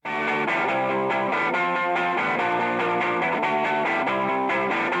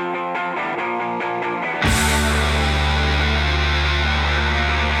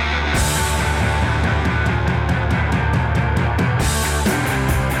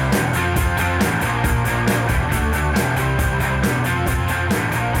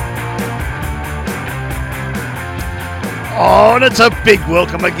Oh, and it's a big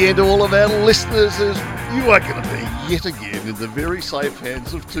welcome again to all of our listeners as you are going to be yet again in the very safe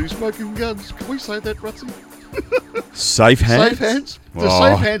hands of Two Smoking Guns. Can we say that, Rutsy? Safe hands? Safe hands? Do Oh.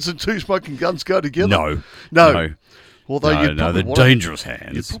 safe hands and Two Smoking Guns go together? No. No. Although No, you'd no, probably they're want dangerous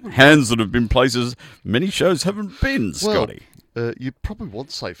hands. probably- Hands that have been places many shows haven't been, Scotty. you'd probably want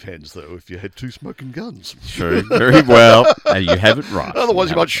safe hands, though, if you had Two Smoking Guns. True, very well. You have it right. Otherwise, you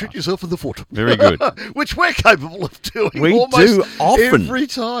have might it shoot right. yourself in the foot. Very good. Which we're capable of doing We almost do often. every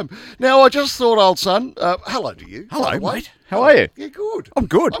time. Now, I just thought, old son, hello to you. Hello, by the way. mate. How are you? Yeah, good. I'm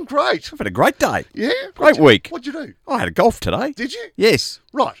good. I'm great. I've had a great day. Yeah? Great week. What'd you do? I had a golf today. Did you? Yes.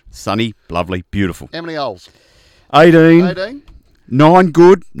 Right. Sunny, lovely, beautiful. How many holes? 18. 18? 9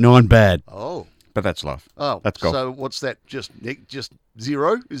 good, 9 bad. Oh. But that's life. Oh. That's golf. So what's that? Just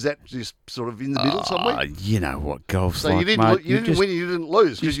zero? Is that just sort of in the middle somewhere? You know what golf's So like, you didn't, mate. you didn't win, you didn't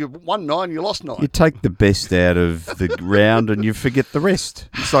lose because you won 9, you lost 9. You take the best out of the round and you forget the rest.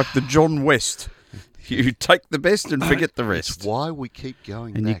 It's like the John West. You take the best and forget the rest. It's why we keep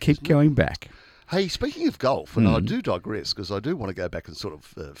going And back. you keep isn't it? going back. Hey, speaking of golf, and I do digress because I do want to go back and sort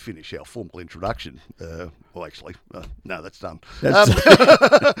of finish our formal introduction. Well, actually, no, that's done.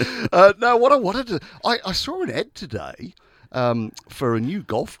 No, what I wanted to... I saw an ad today for a new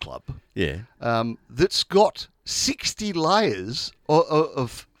golf club Yeah. that's got 60 layers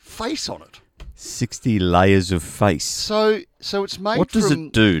of face on it. 60 layers of face. So it's made What does from...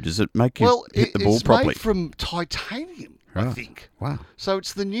 it do? Does it make you Well, hit the ball it's properly? made from titanium, I Right. think. Wow. So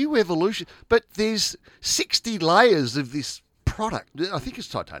it's the new evolution. But there's 60 layers of this product. I think it's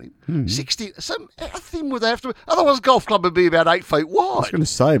titanium. 60. How thin would they have to be? Otherwise, a golf club would be about 8 feet I was wide. going to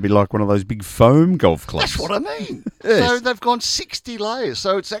say it'd be like one of those big foam golf clubs. That's what I mean. Yes. So they've gone 60 layers.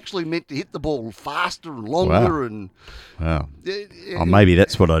 So it's actually meant to hit the ball faster and longer. Wow. And Wow. Oh, maybe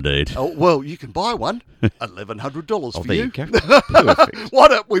that's what I need. Oh, well, you can buy one. $1,100 Oh, for there you. you go. Perfect. Why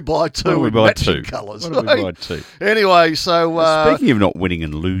don't we buy two Why don't we in buy matching two? colours? Why don't we buy two? Anyway, so... Speaking of not winning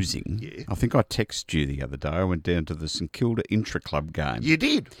and losing, Yeah. I think I texted you the other day. I went down to the St Kilda Intra-Club game. you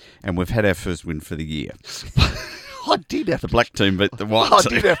did. And we've had our first win for the year. I did have The to... black team beat the white I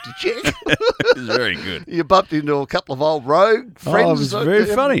team. did have to check. It was very good. You bumped into a couple of old rogue friends. Oh, it was that very you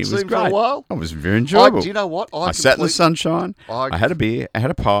haven't funny. It was seen for a great. while. It was very enjoyable. Do you know what? I sat in the sunshine. I- I had a beer. I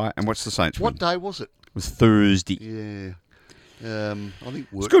had a pie and watched the Saints What win. day was it? It was Thursday. Yeah. I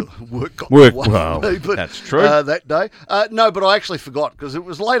think work, good. work got Work, away from well, me, but, that's true. That day. No, but I actually forgot because it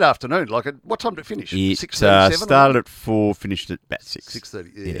was late afternoon. Like, what time did it finish? It 6:37? started at 4, finished at about 6.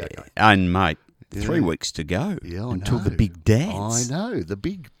 6:30. Yeah. Yeah. Okay. And, mate, 3 Yeah. weeks to go Yeah, I until the know. big dance. I know the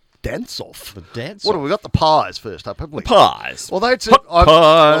big dance off. The dance What have we got? The pies first up, haven't we? Pies. Well, that's it. Hot Well,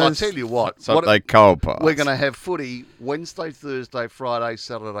 I pies. tell you what. So they cold pies. We're going to have footy Wednesday, Thursday, Friday,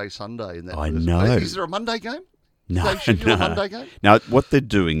 Saturday, Sunday. In that I first- know. Is there a Monday game? No, They should do a no. Monday game? Now, what they're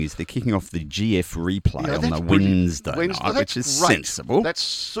doing is they're kicking off the GF replay Yeah, on that's the brilliant. Wednesday night, that's which is great. sensible. That's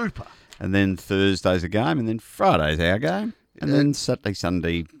super. And then Thursday's a game, and then Friday's our game, and then Saturday,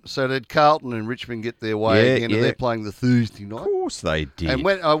 Sunday. So did Carlton and Richmond get their way Yeah, again, yeah. and they're playing the Thursday Of night? course they did. And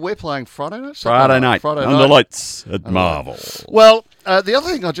we're playing Friday night? Friday night, Friday under night. lights at Marvel. Well, the other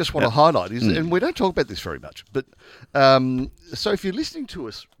thing I just want to highlight is, and we don't talk about this very much, but so if you're listening to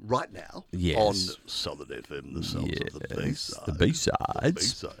us right now Yes. on Southern FM, the sounds of the B-side, the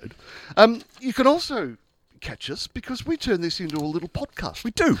B-sides. B-side, you can also catch us because we turn this into a little podcast.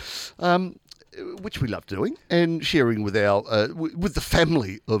 We do. Which we love doing and sharing with our with the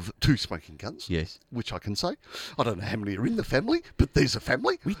family of Two Smoking Guns. Yes. Which I can say. I don't know how many are in the family, but there's a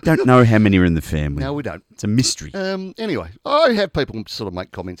family. We don't know how many are in the family. No, we don't. It's a mystery. Anyway, I have people sort of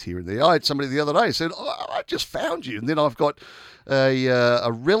make comments here and there. I had somebody the other day who said, I just found you. And then I've got a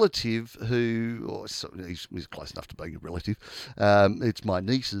relative who, he's close enough to being a relative. It's my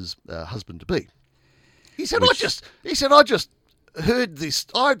niece's husband-to-be. He said, I just heard this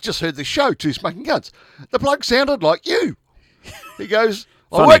show, Two Smoking Guns. The bloke sounded like you. He goes,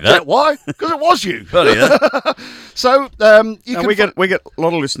 I Funny worked that. out why, because it was you. Funny, that. So you No, can we get a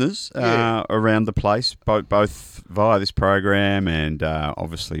lot of listeners Yeah. around the place, both via this program and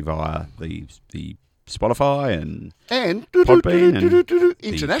obviously via the Spotify and and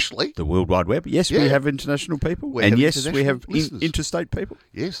internationally. the World Wide Web. Yes, we Yeah. have international people, We and have yes, we have international listeners. interstate people.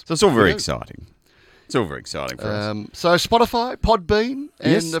 Yes, So it's all very Yeah. exciting. It's all very exciting for us. So Spotify, Podbean,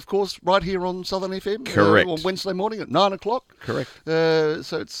 and Yes. of course right here on Southern FM. Correct. On Wednesday morning at 9 o'clock. Correct.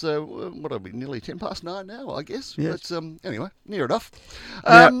 So it's what are we? Nearly 9:10 now, I guess. Yes. But anyway, near enough.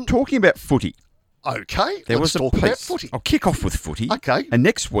 Now, talking about footy, Okay, there let's was a talk piece. about footy. I'll kick off with footy. Okay. And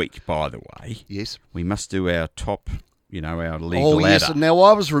next week, by the way, Yes. we must do our top our legal ladder. Yes, and now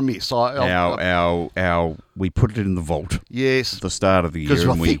I was remiss. We put it in the vault Yes. at the start of the year. Because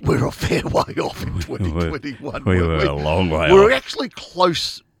I and think we're a fair way off in 2021. we were a long way We're off. actually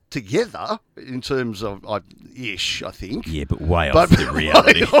close together in terms of ish, I think. Yeah, but way But off the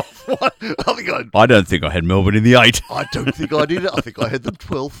reality. way off what- I think I don't think I had Melbourne in the 8. I don't think I did it. I think I had them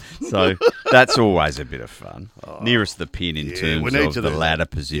 12th. So that's always a bit of fun. Nearest the pin in we terms need of to the do that. ladder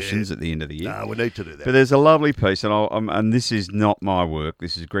positions at the end of the year. No, we need to do that. But there's a lovely piece, and this is not my work.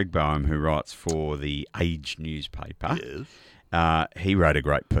 This is Greg Boehm, who writes for the Age newspaper. Yes. He wrote a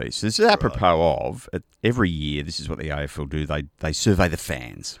great piece. This is apropos of every year. This is what the AFL do. They survey the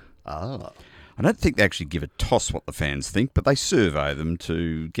fans. Ah. I don't think they actually give a toss what the fans think, but they survey them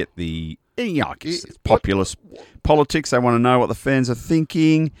to get the populist politics. They want to know what the fans are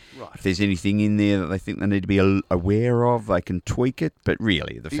thinking. Right. If there's anything in there that they think they need to be aware of, they can tweak it. But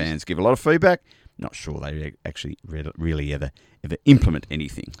really, the fans give a lot of feedback. Not sure they actually really ever implement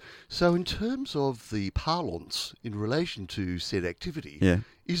anything. So in terms of the parlance in relation to said activity,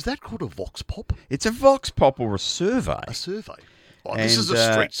 is that called a vox pop? It's a vox pop or a survey. A survey? Oh, this is a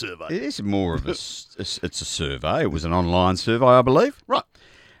street survey. It is more of it's a survey. It was an online survey, I believe. Right.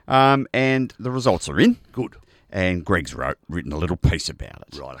 And the results are in. Good. And Greg's written a little piece about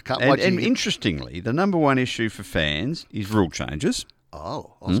it. Right, I can't wait to And hear- interestingly, the number one issue for fans is rule changes.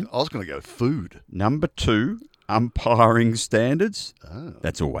 Oh, I was going to go food. Number 2, umpiring standards. Oh.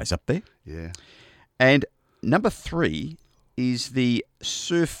 That's always up there. Yeah. And number 3 is the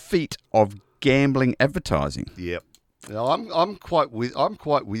surfeit of gambling advertising. Yep. No, I'm quite with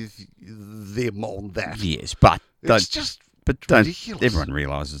them on that. Yes, but It's just don't. ridiculous. Everyone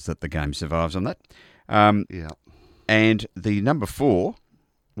realises that the game survives on that. Yeah. And the number 4,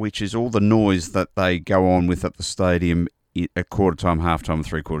 which is all the noise that they go on with at the stadium at quarter time, half time, and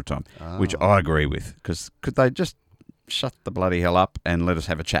 3/4 time, which I agree with. Because could they just shut the bloody hell up and let us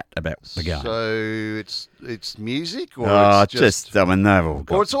have a chat about the game? So it's music, or They've all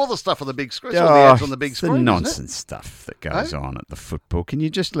got or it's all the stuff on the big screen. It's all the ads on the big it's screen. the isn't it? nonsense stuff that goes on at the football. Can you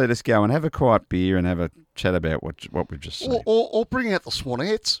just let us go and have a quiet beer and have a chat about what we've just seen? Or bring out the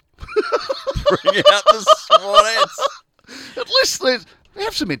Swanettes. Bring out the Swanettes. At least they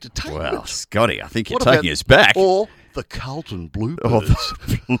have some entertainment. Well, Scotty, I think you're What taking about- us back. Or the Carlton Bluebirds. Or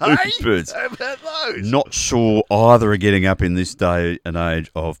the Bluebirds. Hey, how about those? Not sure either are getting up in this day and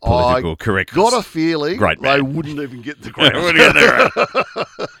age of political correctness. Got a feeling Great they man. wouldn't even get the ground.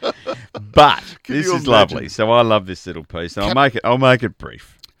 But Can this you is lovely. imagine? So I love this little piece. And I'll make it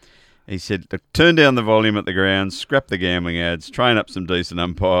brief. He said, turn down the volume at the ground, scrap the gambling ads, train up some decent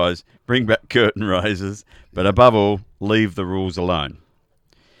umpires, bring back curtain raisers, but above all, leave the rules alone.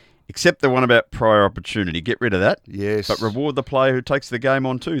 Except the one about prior opportunity. Get rid of that. Yes. But reward the player who takes the game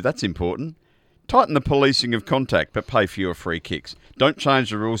on too. That's important. Tighten the policing of contact, but pay fewer free kicks. Don't change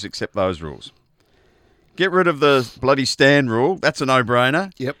the rules except those rules. Get rid of the bloody stand rule. That's a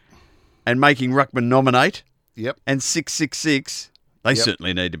no-brainer. Yep. And making ruckman nominate. Yep. And 666. They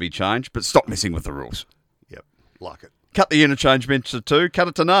certainly need to be changed, but stop messing with the rules. Yep. Like it. Cut the interchange bench to 2, cut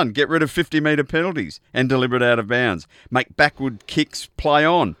it to none. Get rid of 50-metre penalties and deliberate out of bounds. Make backward kicks play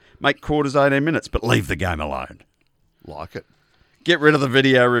on. Make quarters 18 minutes, but leave the game alone. Like it. Get rid of the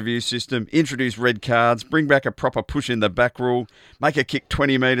video review system. Introduce red cards. Bring back a proper push in the back rule. Make a kick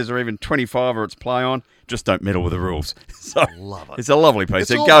 20 metres or even 25 or it's play on. Just don't meddle with the rules. So Love it. It's a lovely piece.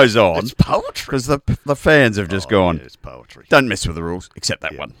 It's It all- goes on It's poetry. because the fans have just gone, Yeah, it's poetry. don't mess with the rules, except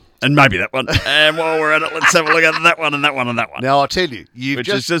that one. And maybe that one. And while we're at it, let's have a look at that one and that one and that one. Now, I tell you, you've Which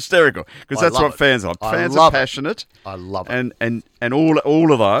just... is hysterical because I that's love what it. fans are. I Fans are love it. passionate. I love it. And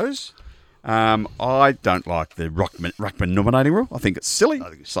all of those. I don't like the ruckman nominating rule. I think it's silly. I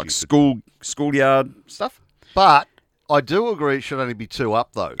think it's like stupid. schoolyard stuff. But I do agree it should only be 2 up,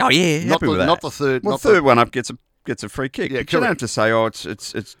 though. Oh yeah, Not happy with that. Not the third. Well, not third one up gets a free kick. Yeah, But you don't have correct. to say, oh,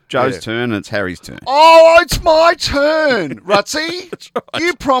 it's Joe's turn and it's Harry's turn. Oh, it's my turn, Rutsy. That's right.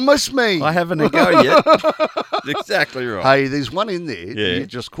 You promised me. I haven't a go yet. Exactly right. Hey, there's one in there. Yeah. You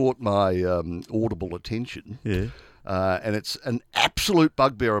just caught my audible attention. Yeah. And it's an absolute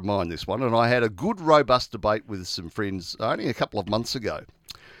bugbear of mine, this one. And I had a good, robust debate with some friends only a couple of months ago.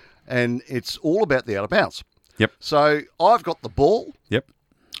 And it's all about the out of bounds. Yep. So I've got the ball. Yep.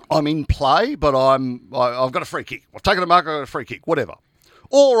 I'm in play, but I've got a free kick. I've taken a mark, I've got a free kick, whatever.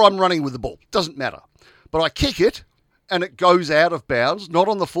 Or I'm running with the ball. Doesn't matter. But I kick it, and it goes out of bounds. Not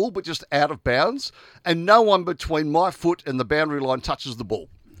on the full, but just out of bounds. And no one between my foot and the boundary line touches the ball.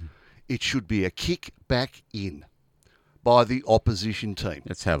 It should be a kick back in by the opposition team.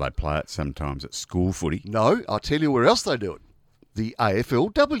 That's how they play it sometimes at school footy. No, I'll tell you where else they do it. The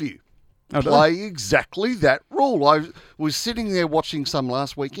AFLW. Oh, do play exactly that rule. I was sitting there watching some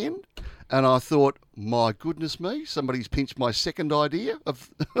last weekend, and I thought, my goodness me, somebody's pinched my second idea of.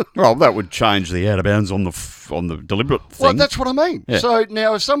 Well, that would change the out of bounds on the deliberate thing. Well, that's what I mean. Yeah. So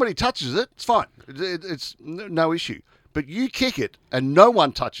now, if somebody touches it, it's fine. It's no issue. But you kick it and no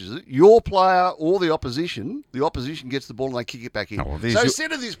one touches it, your player or the opposition gets the ball and they kick it back in. Oh, well, there's so your-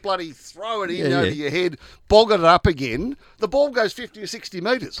 instead of this bloody throw it in Yeah, over yeah. your head, bog it up again, the ball goes 50 or 60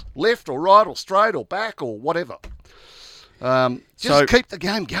 metres, left or right or straight or back or whatever. Just So- keep the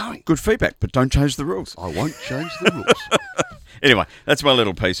game going. Good feedback, but don't change the rules. I won't change the rules. Anyway, that's my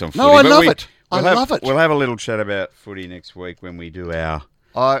little piece on footy. No, I But love it. I love it. We'll have a little chat about footy next week when we do our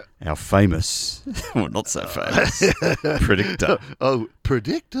famous, well, not so famous, predictor.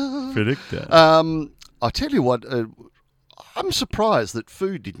 Predictor. I tell you what, I'm surprised that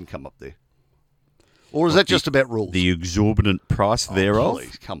food didn't come up there. Or is that just about rules? The exorbitant price thereof.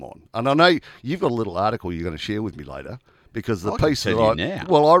 Please, come on. And I know you've got a little article you're going to share with me later because the I can piece tell that you now.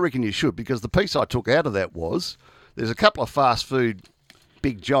 well, I reckon you should because the piece I took out of that was there's a couple of fast food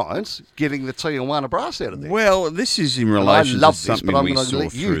big giants getting the Tijuana brass out of there. Well, this is in I relation love to this, something but I'm we gonna saw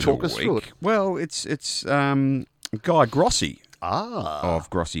let you through talk the us through week. it. Well, it's Guy Grossi of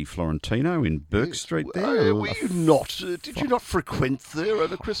Grossi Florentino in Burke Street there. Were you not? Did you not frequent there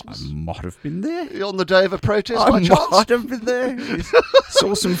over Christmas? Might have been there. On the day of a protest, I by chance? might have been there.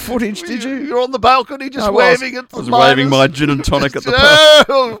 Saw some footage, did you? You're on the balcony just I was. waving at the I was waving my miners. gin and tonic at the pub.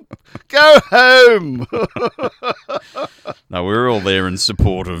 Oh, go home. No, we were all there in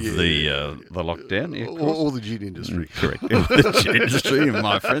support of the lockdown. Yeah, of course. Or the gin industry. Correct. The gin industry and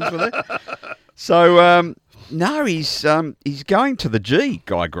my friends were there. So, no, he's going to the G,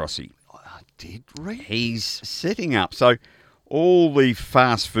 Guy Grossi. I did read. He's setting up. So all the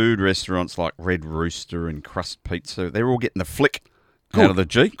fast food restaurants like Red Rooster and Crust Pizza, they're all getting the flick out of the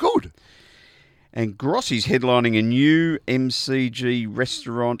G. Good. And Grossi's headlining a new MCG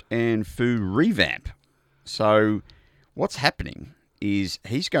restaurant and food revamp. So what's happening is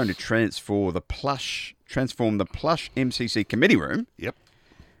he's going to transform the plush MCC committee room, Yep.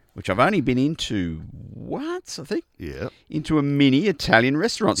 which I've only been into once, I think, Yeah. into a mini Italian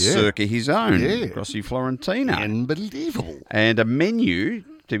restaurant, Yeah. circa his own, Yeah. Grossi Florentino. Unbelievable. And a menu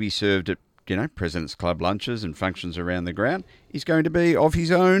to be served at, President's Club lunches and functions around the ground is going to be of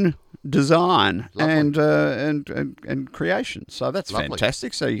his own design and creation. So that's Lovely.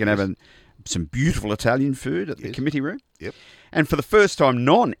 fantastic. So you can have some beautiful Italian food at the Yes. committee room. Yep. And for the first time,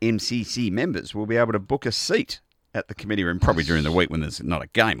 non-MCC members will be able to book a seat at the committee room, probably during the week when there's not a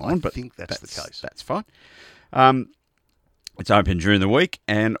game on. But think that's the case. That's fine. It's open during the week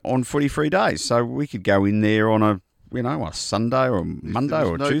and on footy-free days. So we could go in there on a Sunday or Monday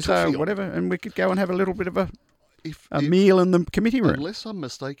or no Tuesday toffee or on. whatever, and we could go and have a little bit of a If meal in the committee room. Unless I'm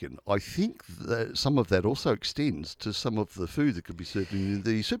mistaken, I think that some of that also extends to some of the food that could be served in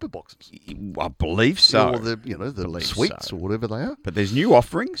the super boxes. I believe so. Or the Believe sweets so. or whatever they are. But there's new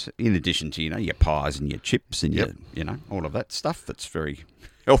offerings in addition to, your pies and your chips and Yep. your, all of that stuff that's very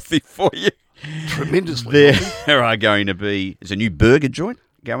healthy for you. Tremendously. There are going to be, there's a new burger joint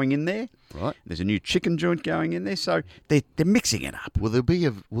going in there. Right. There's a new chicken joint going in there. So they're mixing it up. Will there be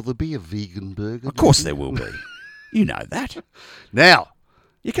a vegan burger? Of course there will be. You know that. Now,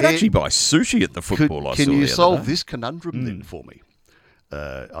 You can actually buy sushi at the football. I saw can you the other solve day. this conundrum then for me?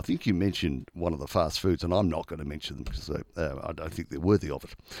 I think you mentioned one of the fast foods, and I'm not going to mention them because I don't think they're worthy of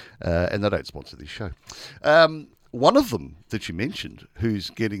it, and they don't sponsor this show. One of them that you mentioned, who's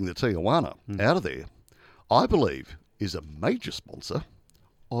getting the Tijuana out of there, I believe, is a major sponsor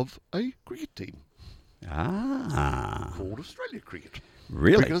of a cricket team Ah, called Australia Cricket.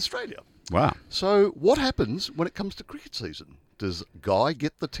 really? Cricket Australia. Wow. So what happens when it comes to cricket season? Does Guy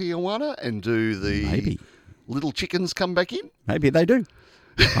get the Tijuana and do the Maybe. little chickens come back in? Maybe they do.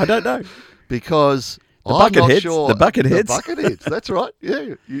 I don't know. Because The I'm not Bucketheads, sure. the Bucketheads. The Bucketheads, that's right.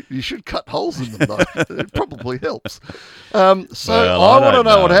 Yeah, you should cut holes in them, though. It probably helps. So Well, I I want to don't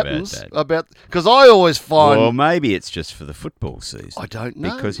know what know happens about because I always find Well, maybe it's just for the football season. I don't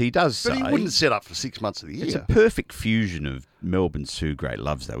know Because he does but say he wouldn't set up for 6 months of the it's a year. perfect fusion of Melbourne's two great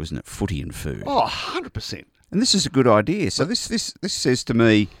loves, though, isn't it? Footy and food. Oh, 100%. And this is a good idea. So this says to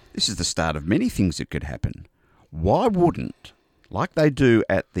me, this is the start of many things that could happen. Why wouldn't, like they do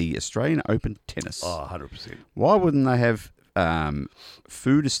at the Australian Open Tennis, Oh, 100%. why wouldn't they have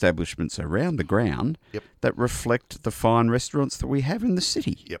food establishments around the ground Yep. that reflect the fine restaurants that we have in the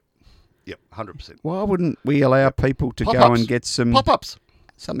city? Yep, 100%. Why wouldn't we allow people to go Pop-ups. and get some Pop-ups.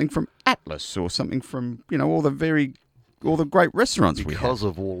 something from Atlas or something from all the very the great restaurants we have. Because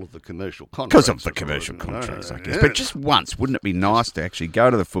of all of the commercial contracts. Because of the commercial contracts, I guess. But just once, wouldn't it be nice to actually go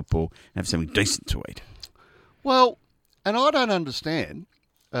to the football and have something decent to eat? Well, and I don't understand,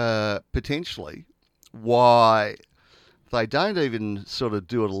 potentially, why they don't even sort of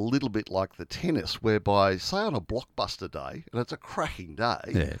do it a little bit like the tennis, whereby, say on a blockbuster day, and it's a cracking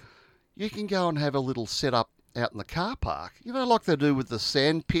day, you can go and have a little set-up out in the car park, like they do with the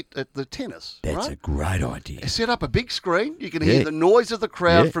sand pit at the tennis. That's right? a great idea. Set up a big screen. You can hear the noise of the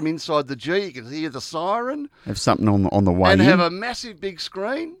crowd from inside the G. You can hear the siren. Have something on the way and in. have a massive big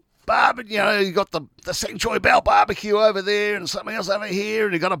screen. You got the St. Joy Bell barbecue over there and something else over here,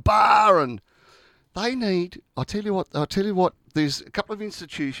 and you got a bar, and they need. I'll tell you what. There's a couple of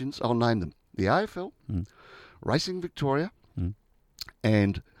institutions. I'll name them: the AFL, Racing Victoria,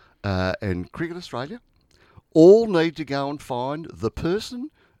 and Cricket Australia. All need to go and find the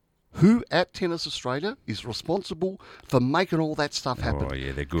person who at Tennis Australia is responsible for making all that stuff happen. Oh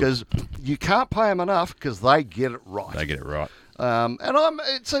yeah, they're good. Because you can't pay them enough because they get it right. They get it right.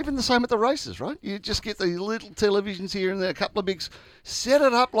 It's even the same at the races, right? You just get these little televisions here and there, a couple of bigs, set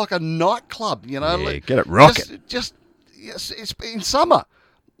it up like a nightclub, Yeah, get it rocking. Yes, it's in summer.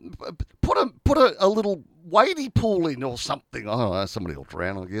 Put a little wadey pool in or something. I don't know, somebody will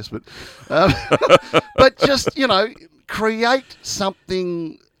drown, I guess, but just create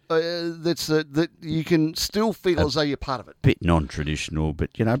something that you can still feel as though you're part of it. Bit non-traditional,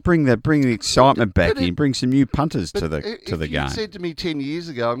 but bring the excitement back in. Bring some new punters to the game. If you said to me 10 years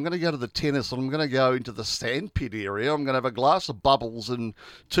ago, I'm going to go to the tennis and I'm going to go into the sandpit area, I'm going to have a glass of bubbles and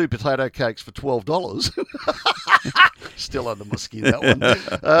 2 potato cakes for $12. Still under my skin, that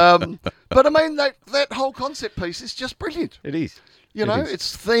one. But I mean, that whole concept piece is just brilliant. It is.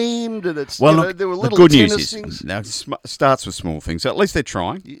 It's themed and it's, look, there were little the good news tennis is, things. now it starts with small things. So at least they're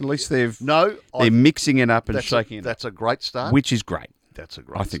trying. At least they're mixing it up and shaking it up. That's a great start. Which is great. That's a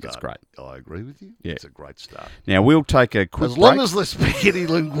great start. I think it's great. I agree with you. Yeah. It's a great start. Now, we'll take a quick break. As break. long as the spaghetti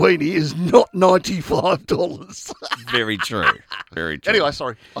linguine is not $95. Very true. Very true. Anyway,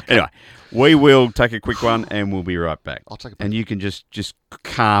 sorry. Okay. Anyway, we will take a quick one and we'll be right back. I'll take a break. And you can just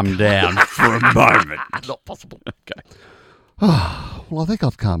calm down for a moment. Not possible. Okay. Well, I think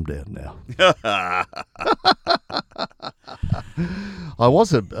I've calmed down now. I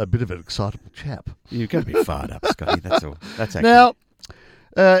was a bit of an excitable chap. You're going to be fired up, Scotty. That's all. That's okay. Now,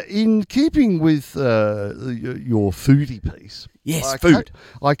 in keeping with your foodie piece, yes, food.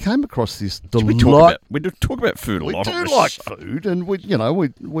 I came across this We talk about food a lot. We do like food, and we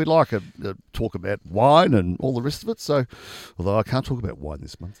like to talk about wine and all the rest of it. So, although I can't talk about wine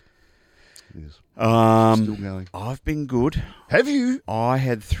this month. Yes. Still going. I've been good. Have you? I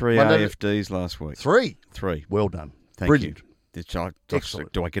had 3 AFDs last week. 3? 3. Well done. Thank Brilliant. you.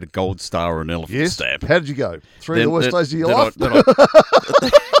 Excellent. Do I get a gold star or an elephant stamp? How did you go? 3 of the worst days of your life?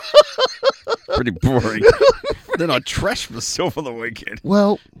 Pretty boring. Then I trashed myself on the weekend.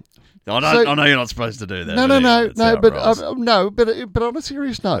 Well, I know you're not supposed to do that. But on a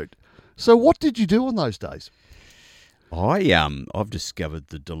serious note, so what did you do on those days? I've discovered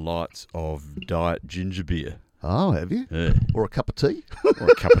the delights of diet ginger beer. Oh, have you? Yeah. Or a cup of tea? Or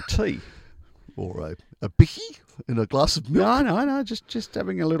a cup of tea. Or a bicky in a glass of milk? No. Just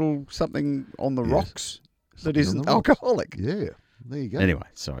having a little something on the rocks that isn't alcoholic. Yeah. There you go. Anyway,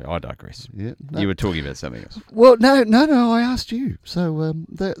 sorry, I digress. Yeah, You were talking about something else. Well, no, I asked you. So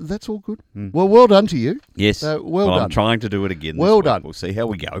that's all good. Well, well done to you. Yes. Well done. I'm trying to do it again. Well this week. done. We'll see how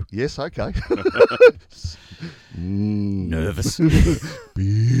we go. Yes, okay. Nervous.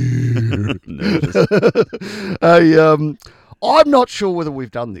 Beer. Nervous. I'm not sure whether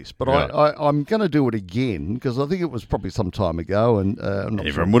we've done this, but Right. I'm going to do it again because I think it was probably some time ago, and I'm not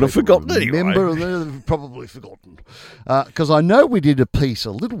Everyone sure would have people forgotten anyway. remember, they've probably forgotten. Because I know we did a piece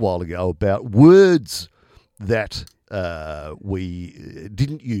a little while ago about words that we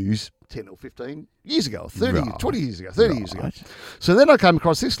didn't use 10 or 15 years ago, 30, Right. 20 years ago, 30 years ago. Right. So then I came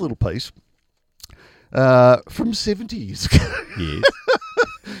across this little piece from 70 years ago. Yes.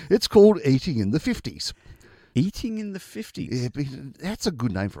 It's called Eating in the 50s. Eating in the 50s. Yeah, but that's a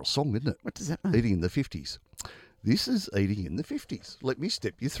good name for a song, isn't it? What does that mean? Eating in the 50s. This is Eating in the 50s. Let me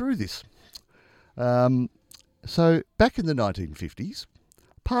step you through this. So back in the 1950s,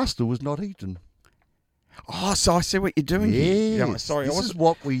 pasta was not eaten. Oh, so I see what you're doing here. Yeah, sorry, this I is wasn't.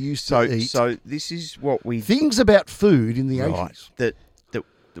 what we used to eat. So this is what we Things about food in the 80s that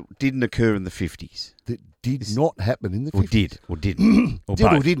didn't occur in the 50s. that did not happen in the 50s. Or did or didn't. Or Did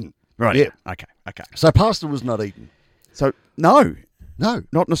or both. didn't. Right. Yeah. Okay. So pasta was not eaten. So no, No.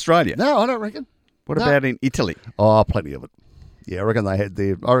 not in Australia. No, I don't reckon. What No. about in Italy? Oh, plenty of it. Yeah, I reckon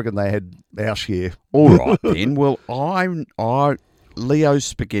they had our share. All right then. Well, I Leo's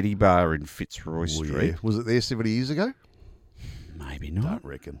Spaghetti Bar in Fitzroy Oh, Street. yeah. Was it there 70 years ago? Maybe not. Don't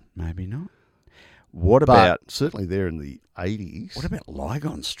reckon. Maybe not. What But about certainly there in the 80s. what about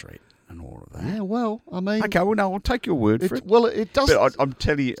Lygon Street and all of that? Yeah, well, I mean... Okay, well, no, I'll take your word for it. Well, it doesn't... But I'm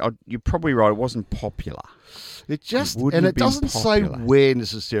telling you, you're probably right. It wasn't popular. It just... wouldn't and have it been doesn't say popular. where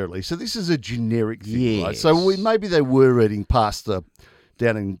necessarily. So this is a generic thing, right? Yes. So maybe they were eating pasta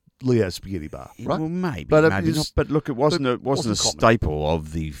down in Leo's Spaghetti Bar, right? Well, maybe, But it maybe is- not. But look, it wasn't a wasn't common. staple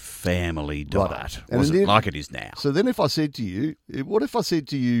of the family Right. diet. And Wasn't then- like it is now. So then if I said to you... What if I said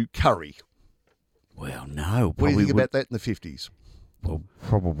to you curry? Well, no. What do you Probably think would, about that in the 50s? well,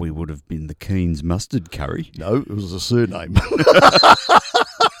 probably would have been the Keen's mustard curry. No, it was a surname.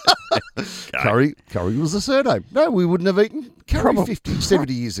 Curry was a surname. No, we wouldn't have eaten curry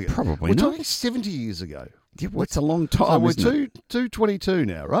 70 years ago. Probably We're not. talking 70 years ago. Yeah, well, it's a long So time, we're isn't it? 222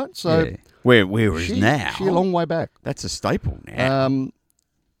 now, right? So Yeah. Where is now? She a long way back. That's a staple now.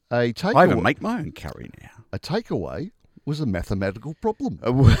 A takeaway, I even make my own curry now. a takeaway was a mathematical problem.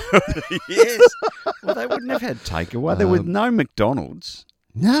 Yes. Well, they wouldn't have had takeaway. There were no McDonald's.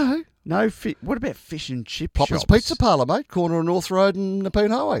 No. No What about fish and chip Popper's shops? Pizza Parlour, mate. Corner of North Road and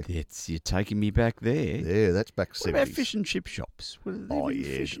Nepean Highway. You're taking me back there. Yeah, that's back What about 70s. fish and chip shops? Were there Oh, any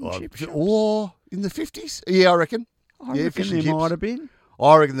yeah. fish and chip shops? Or in the 50s? Yeah, I reckon. I yeah, reckon fish and there chips. might have been.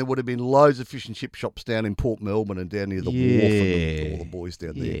 I reckon there would have been loads of fish and chip shops down in Port Melbourne and down near the wharf and all the boys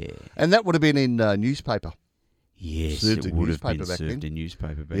down there. Yeah. And that would have been in newspaper. Yes, Served it in would have been newspaper back served then. in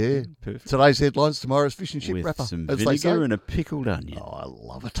newspaper back Yeah. then. Perfect. Today's headlines, tomorrow's fish and chip With wrapper. some as they vinegar say. and a pickled onion. Oh, I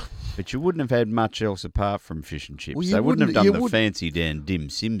love it. But you wouldn't have had much else apart from fish and chips. Well, you They wouldn't have wouldn't- done you the wouldn't- fancy Dan dim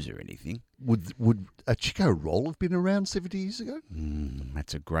sims or anything. Would a Chico roll have been around 70 years ago?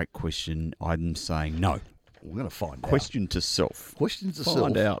 That's a great question. I'm saying no. We're going to find out. Question to self. Questions to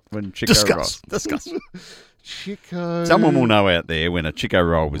Find self. out when Chico Discuss. rolls. Discuss. Chico. Someone will know out there when a Chico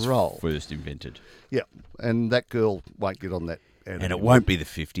roll was Roll. first invented. Yeah, and that girl won't get on that. And it won't be the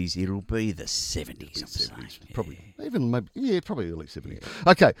 50s, it'll be the 70s. I'm saying. Probably even maybe probably early 70s.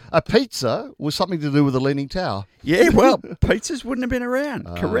 Okay, a pizza was something to do with a leaning tower. Yeah, well, pizzas wouldn't have been around.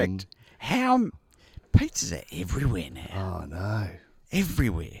 Correct. Pizzas are everywhere now. Oh no,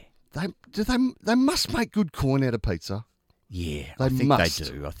 Everywhere. they must make good coin out of pizza. Yeah, They I think must. they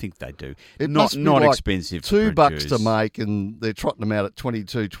do. I think they do. It not must be not like expensive. $2 produce. to make, and they're trotting them out at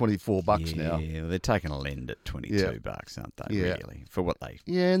 $22-24 now. Yeah, they're taking a lend at $22, aren't they? Yeah. Really, for what they.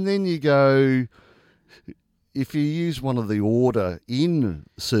 Yeah, and then you go. If you use one of the order-in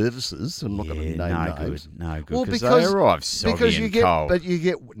services, I'm not going to name no names. good, no good. Well, because because they arrive soggy because you and get, cold. but you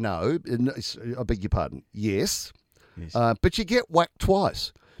get no. I beg your pardon. Yes, Yes. but you get whacked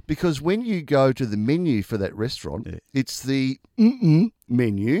twice because when you go to the menu for that restaurant, Yeah. it's the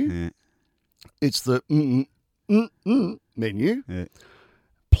menu, Yeah, it's the menu yeah,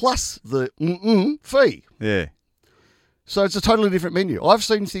 plus the fee. yeah. So it's a totally different menu. I've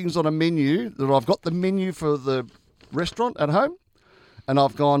seen things on a menu that I've got the menu for the restaurant at home, and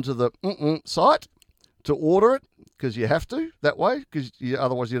I've gone to the site to order it because you have to that way because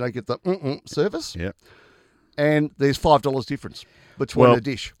otherwise you don't get the service. Yeah. And there's $5 difference between Well, a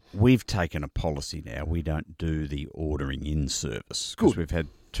dish. We've taken a policy now. We don't do the ordering in service because Good. we've had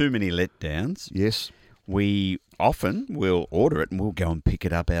too many letdowns. Yes. We often will order it and we'll go and pick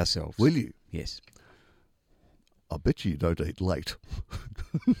it up ourselves. Will you? Yes. I bet you don't eat late.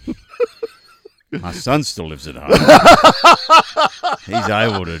 My son still lives at home. He's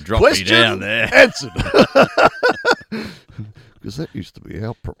able to drop me down there. Answered. Because that used to be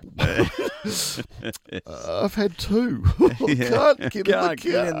our problem. I've had two. Can't get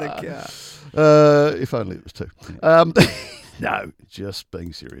in the car. If only it was two. No, just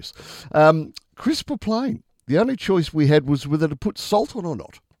being serious. Crisp or plain? The only choice we had was whether to put salt on or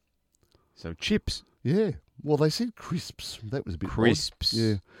not. So chips. Yeah. Well, they said crisps. That was a bit odd. Crisps.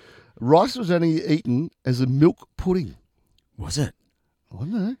 Yeah. Rice was only eaten as a milk pudding. Was it? I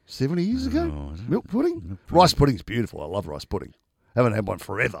don't know, 70 years ago? Oh, I don't- Milk pudding? Rice pudding's beautiful. I love rice pudding. Haven't had one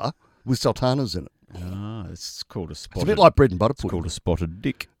forever with sultanas in it. Ah, it's called a It's spotted. a bit like bread and butter It's pudding. called a spotted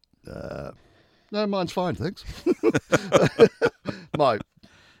dick. No, mine's fine, thanks. My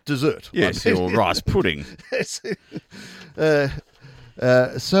dessert. Yes, your rice pudding. Yes.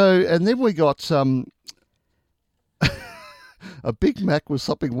 So, and then we got a Big Mac was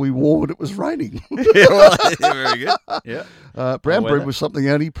something we wore when it was raining. Yeah, well, very good. Yeah. Brown bread weather. was something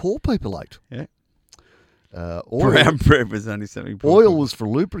only poor people ate. Yeah. Oil Brown bread was only something. was for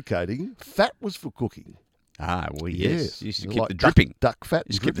lubricating. Fat was for cooking. Ah, well, yes. Used to keep like the dripping. Duck fat.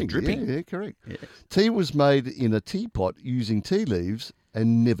 Used to and keep the dripping. Yeah, correct. Yeah. Tea was made in a teapot using tea leaves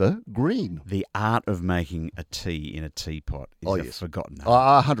and never green. The art of making a tea in a teapot is Oh, a yes. forgotten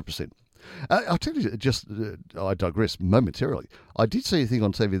art. 100%. I'll tell you, I digress momentarily. I did see a thing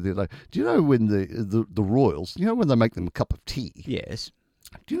on TV the other day. Do you know when the royals, when they make them a cup of tea, Yes.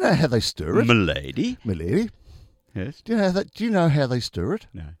 do you know how they stir it? Milady. Milady? Yes. Do you know how they stir it?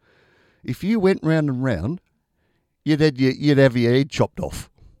 No. If you went round and round, you'd have your head chopped off.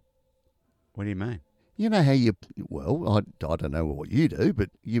 What do you mean? You know how I don't know what you do, but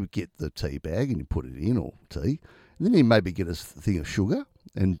you would get the tea bag and you put it in, or tea, and then you maybe get a thing of sugar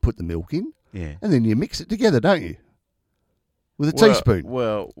and put the milk in, Yeah. and then you mix it together, don't you? With a teaspoon.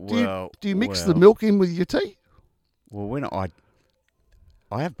 Do you mix the milk in with your tea? Well, when I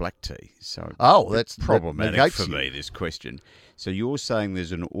have black tea, so That's problematic negates for you. me, this question. So you're saying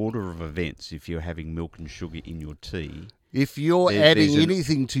there's an order of events if you're having milk and sugar in your tea, If you're there's adding an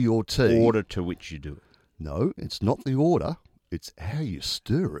anything to your tea, order to which you do it. no, it's not the order. It's how you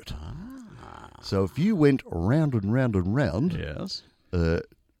stir it. Ah. So if you went round and round and round, Yes.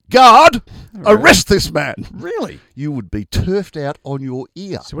 guard, arrest this man. Really? You would be turfed out on your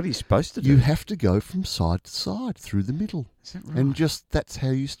ear. So what are you supposed to do? You have to go from side to side through the middle, Is that right? and that's how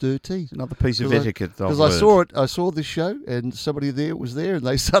you stir tea. Another piece of 'Cause I- etiquette. Because I saw it, I saw this show, and somebody there was there, and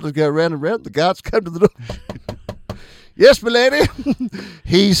they started to go round and round. The guards came to the door. Yes, milady,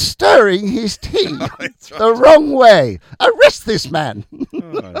 he's stirring his tea the wrong way. Arrest this man.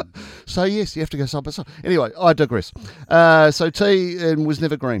 So yes, you have to go side by side. Anyway, I digress. So tea was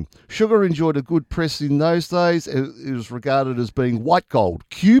never green. Sugar enjoyed a good press in those days. It was regarded as being white gold.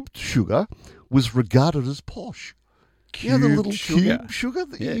 Cubed sugar was regarded as posh. You know the little cube sugar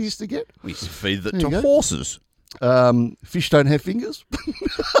that you used to get? We used to feed that There you to go. horses. Fish don't have fingers.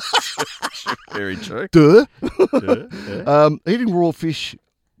 Very true. Duh. Yeah. Eating raw fish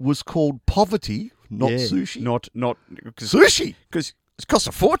was called poverty, not Yeah, sushi. Not because Sushi. it costs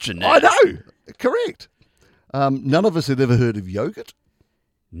a fortune now. I know. Correct. None of us had ever heard of yogurt,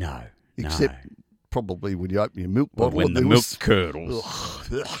 No. except probably when you open your milk Well, bottle. when and the there milk was- curdles.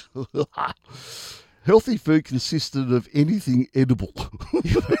 Healthy food consisted of anything edible.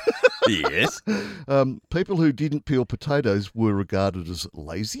 Yes. People who didn't peel potatoes were regarded as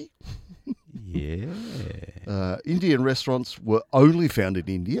lazy. Yeah. Indian restaurants were only found in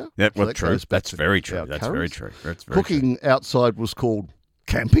India. That So was true. goes back That's to very true. our That's very curries. true. That's very Cooking outside was called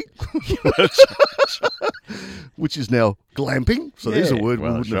camping, which is now glamping. So there's a Yeah, word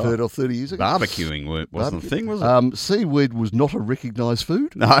well, we wouldn't sure. have heard of 30 years true. ago. Barbecuing wasn't a thing, was it? Seaweed was not a recognised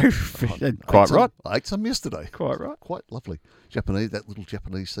food. No. Quite right. I ate some yesterday. Quite right. Quite lovely. Japanese, that little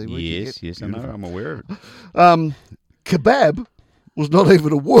Japanese seaweed. you Yes, get. yes, I know. Beautiful. I'm aware of it. Kebab was not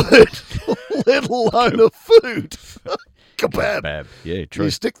even a word, let alone a food. Kebab. Bab. Yeah, true.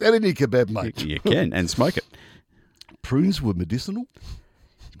 You stick that in your kebab, mate. You can, and smoke it. Prunes were medicinal.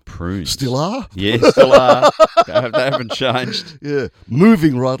 Prunes. Still are. Yeah, still are. They haven't changed. Yeah.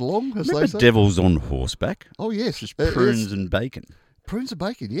 Moving right along, as Remember they say. Devils on Horseback? Oh, yes. Just Yes. prunes and bacon. Prunes and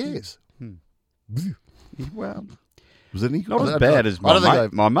bacon, yes. Well, Was it any not I as don't- bad as I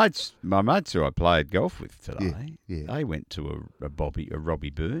don't think my mates who I played golf with today. Yeah. They went to a Robbie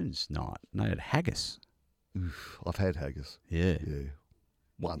Burns night. And they had haggis. I've had haggis. Yeah, Yeah.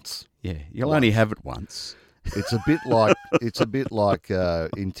 Once. yeah. You'll only have it once. It's a bit like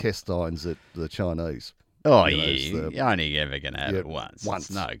intestines at the Chinese. Oh You know, yeah, it's the- you're only ever gonna have Yeah, it once. Once.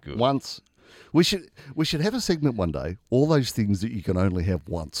 It's no good. Once. We should have a segment one day. All those things that you can only have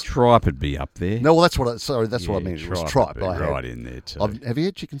once. Tripe would be up there. No, well, that's what I meant. It was would tripe. be I had. right in there too. Have you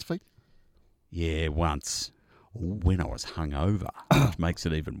had chicken's feet? Yeah, once. When I was hungover, which makes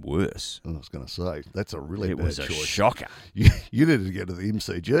it even worse. I was going to say that's a really It bad was a choice. shocker. You needed to go to the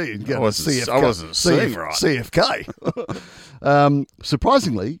MCG and go to CFK. I wasn't seeing right. CFK.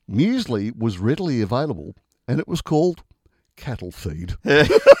 Surprisingly, muesli was readily available, and it was called cattle feed.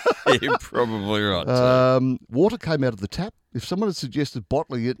 You're probably right. Water came out of the tap. If someone had suggested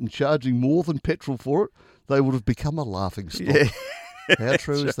bottling it and charging more than petrol for it, they would have become a laughing stock. Yeah. How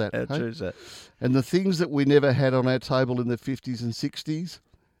true is that? How hey? true is that? And the things that we never had on our table in the 50s and 60s,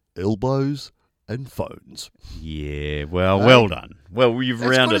 elbows and phones. Yeah, well done. Well, you've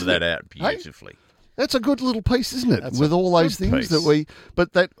That's rounded good, that isn't out Hey? beautifully. That's a good little piece, isn't it? That's With a all those good things piece. that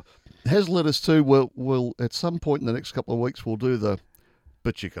but that has led us to, we'll at some point in the next couple of weeks, we'll do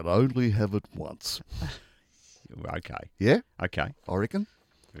but you can only have it once. Okay. Yeah, Okay. I reckon.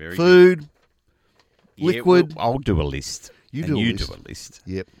 Very good. Food, Yeah, liquid. I'll do a list. You and do a you list. do a list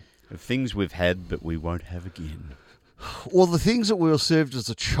Yep. of things we've had but we won't have again. Or the things that we were served as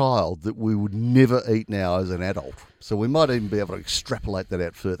a child that we would never eat now as an adult. So we might even be able to extrapolate that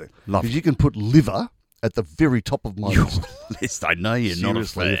out further. Lovely. Because you can put liver at the very top of my list. List, I know you're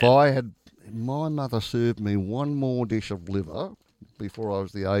Seriously, not a if fan. I had my mother served me one more dish of liver before I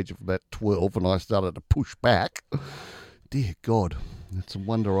was the age of about 12 and I started to push back, dear God, it's a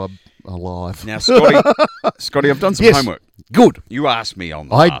wonder I'm alive. Now, Scotty, I've done some Yes. homework. Good. You asked me on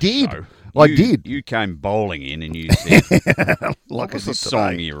the I last did. show. I You- did. You came bowling in and you said, what was the was it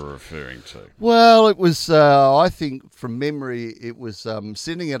song today? you were referring to? Well, it was, I think from memory, it was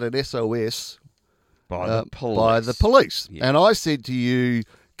sending out an SOS By the police. by the police. Yeah. And I said to you,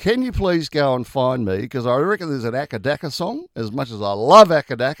 can you please go and find me? Because I reckon there's an Akadaka song. As much as I love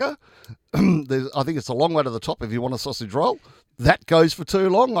Akadaka, I think it's a long way to the top if you want a sausage roll. That goes for too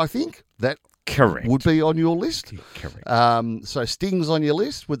long, I think. That Correct. would be on your list. Correct. So Sting's on your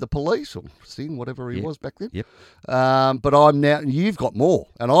list with the police, or Sting, whatever he Yep. was back then. Yep. But I'm now, you've got more,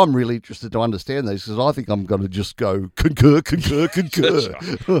 and I'm really interested to understand these because I think I'm going to just go concur.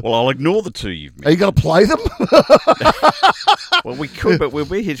 Well, I'll ignore the two you've Are you going to play them? Well, we could, but we'll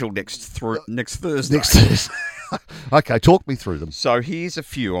be here till next Thursday. Next. Okay, talk me through them. So here's a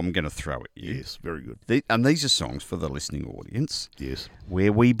few I'm going to throw at you. Yes, very good. And these are songs for the listening audience Yes.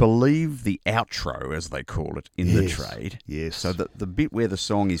 where we believe the outro, as they call it in the Yes. trade, Yes. so that the bit where the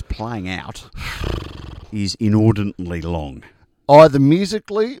song is playing out inordinately long. Either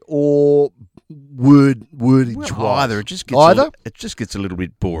musically or wordage Well, wise. either it just gets it just gets a little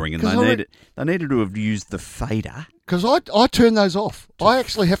bit boring, and 'Cause they needed to have used the fader. Because I turn those off. I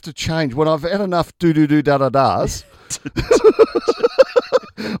actually have to change when I've had enough do-do-do-da-da-das.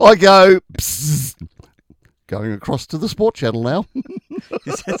 I go, psst, going across to the sport channel now.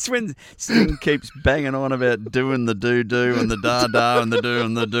 That's when Sting keeps banging on about doing the do-do and the da-da and the do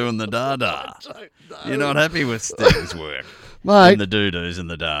and the do and the da-da. You're not happy with Sting's work. Mate, And the do-dos and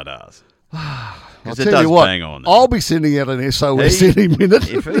the da-das. I'll Because it tell does you what, bang on. I'll be sending out an SOS He- any minute.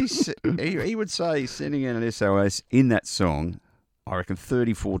 If he would say sending in an SOS in that song, I reckon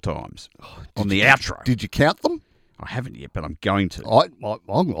 34 times on the outro. Did you count them? I haven't yet, but I'm going to.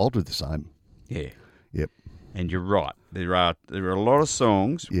 I'll do the same. Yeah. Yep. And you're right. There are a lot of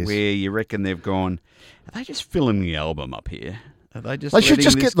songs Yes. where you reckon they've gone, are they just filling the album up here? Are they just They should letting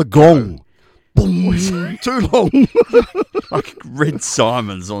just this get the go? gong. Boom. Too long. Like Red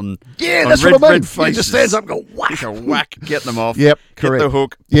Simons on Yeah, on that's red, what I mean. Red He faces. just stands up and go, whack. Just a whack, get them off. Yep, Get correct. the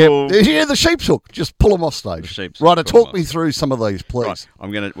hook. Yep. pull. Yeah, the sheep's hook. Just pull them off stage. The sheep's Right, hook, talk pull 'em me off. through some of these, please.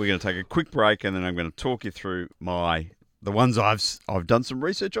 Right, we're gonna take a quick break, and then I'm gonna talk you through the ones I've done some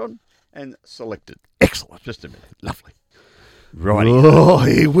research on and selected. Excellent. Just a minute. Lovely. Righty. Oh,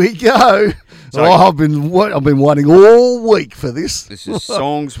 here we go. So- I've been waiting all week for this. This is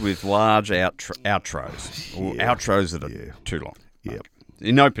songs with large outros, or outros that are too long. Yep.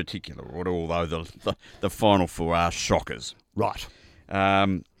 In no particular order, although the final four are shockers. Right.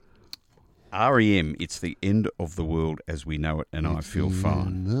 REM, It's the End of the World as We Know It, and I Feel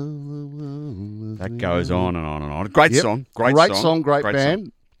Fine. That goes on and on and on. Great Yep. song. Great Great song, great band.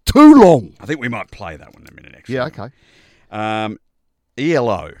 song. Too long. I think we might play that one in a minute, actually. Yeah, okay.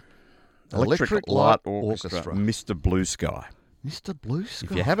 ELO, Electric Light Orchestra. Mr. Blue Sky. Mr. Blue Sky.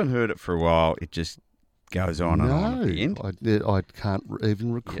 If you haven't heard it for a while, it just goes on and on at the end. I can't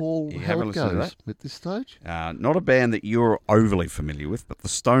even recall you how haven't it listened to goes at this stage. Not a band that you're overly familiar with, but the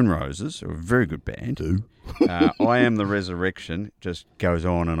Stone Roses are a very good band. I Am the Resurrection just goes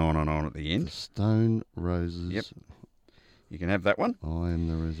on and on and on at the The end. Stone Roses. Yep. You can have that one. I Am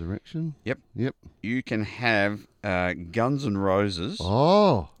the Resurrection. Yep. Yep. You can have Guns N' Roses.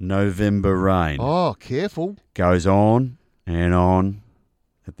 Oh. November Rain Oh, careful. goes on and on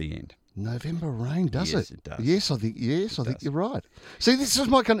at the end. November Rain, does Yes, it? it does. Yes, I think does. you're right. See, this is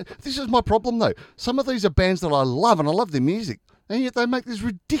my problem though. Some of these are bands that I love and I love their music, and yet they make these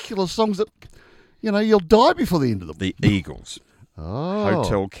ridiculous songs that you'll die before the end of them. The Eagles. Oh,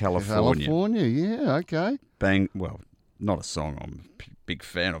 Hotel California. California, yeah, okay. Bang. Well, not a song I'm a big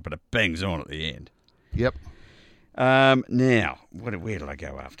fan of, but it bangs on at the end. Yep. Now, where did I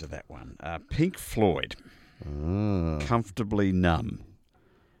go after that one? Pink Floyd. Comfortably Numb.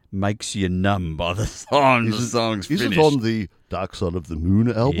 Makes you numb by the time the song's Is finished. it on the Dark Side of the Moon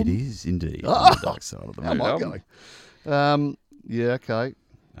album? It is indeed. Ah, On the Dark Side of the How Moon am I album. going? Yeah, okay.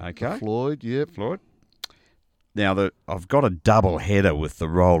 Okay. Floyd, yep. Floyd. Now, I've got a double header with the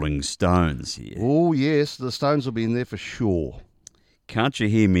Rolling Stones here. Oh, yes, the Stones will be in there for sure. Can't You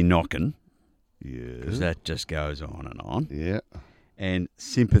Hear Me Knocking? Yeah. Because that just goes on and on. Yeah, And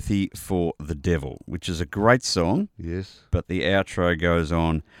Sympathy for the Devil, which is a great song, yes. but the outro goes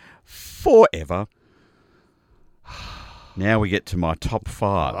on forever. Now we get to my top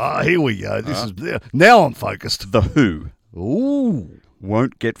 5. Ah, here we go. This is now I'm focused. The Who. Ooh.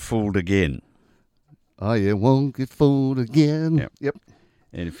 Won't Get Fooled Again. Oh, yeah, won't get fooled again. Yep.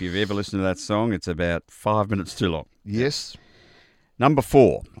 And if you've ever listened to that song, it's about 5 minutes too long. Yes. Number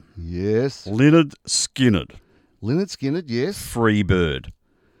 4. Yes. Lynyrd Skynyrd. Lynyrd Skynyrd, yes. Free Bird.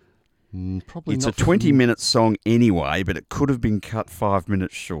 Probably It's not a 20-minute song anyway, but it could have been cut 5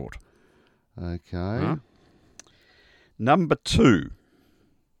 minutes short. Okay. Huh? Number 2.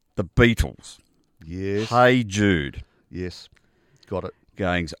 The Beatles. Yes. Hey Jude. Yes. Got it.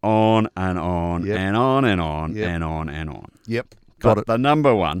 Goes on and on Yep. and on and on Yep. and on and on. Yep. Got But it. the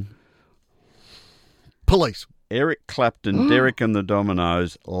number 1, Police. Eric Clapton, Derek and the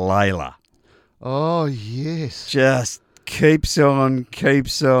Dominoes, Layla. Oh, yes. Just keeps on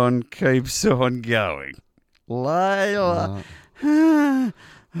going. Layla.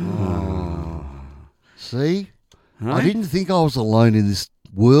 See? Huh? I didn't think I was alone in this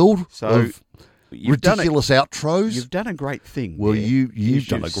world So, of You've done ridiculous outros. You've done a great thing. Well, there. you've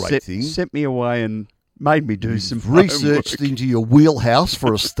done a great thing. Sent me away and made me do some researched homework. into your wheelhouse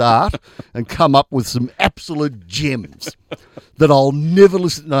for a start and come up with some absolute gems that I'll never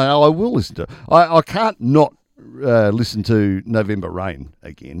listen. No, I will listen to. I can't not listen to November Rain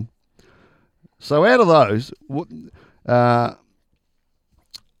again. So out of those, I'd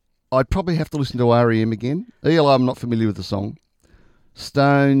probably have to listen to R.E.M. again. ELO, I'm not familiar with the song.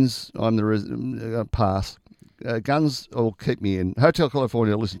 Stones, I'm the pass. Guns will keep me in. Hotel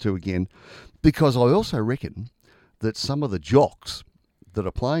California, I'll listen to again, because I also reckon that some of the jocks that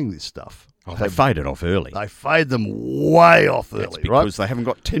are playing this stuff, They faded off early. they fade them way off That's early, because right? they haven't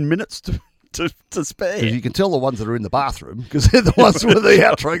got 10 minutes to spare. Because you can tell the ones that are in the bathroom, because they're the ones where the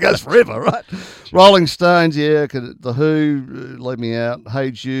outro goes forever, right? Rolling Stones, yeah. The Who, Leave Me Out.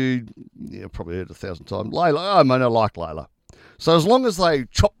 Hey Jude, yeah, probably heard it 1,000 times. Layla, I mean, I like Layla. So as long as they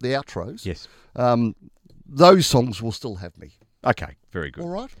chop the outros, Yes. those songs will still have me. Okay, very good.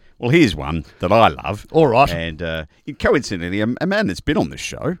 All right? Well, here's one that I love. All right. And coincidentally, a man that's been on this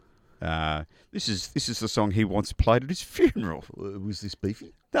show, this is the song he once played at his funeral. Was this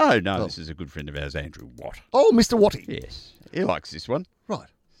beefy? No, this is a good friend of ours, Andrew Watt. Oh, Mr. Watty. Yes, he likes this one. Right.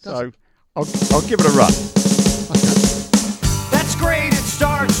 So I'll give it a run. That's great, it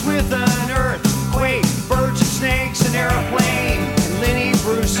starts with an earthquake, birds and snakes, an airplane, and Lenny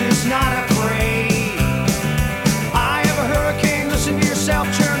Bruce is not afraid. I have a hurricane, listen to yourself,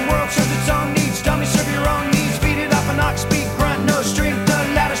 churn, world serves its own needs, dummy serve your own needs, beat it up an ox, speak, grunt, no strength, the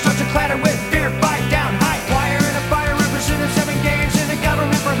ladder starts to clatter with fear, bite down, high wire and a fire, represented 7 games in a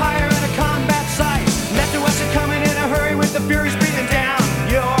government for hire and a combat site. Left to us are coming in a hurry with the furies breathing down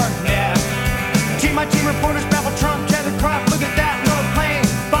your neck. Team by team reporters babble Trump, tethered crop, look at that, no plane,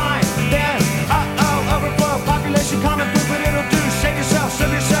 fine, then, overflow, population common food, but it'll do, save yourself,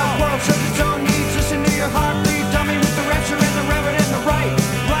 serve yourself, world serves its own needs, listen to your heart, bleed, dummy with the rapture and the reverend and the right,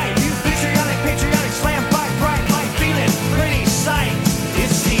 you patriotic, slam, fight, bright, light, feeling, pretty sight,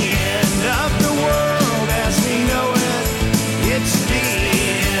 it's the end of the world as we know it, it's the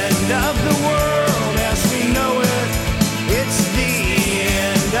end of the world as we know it, it's the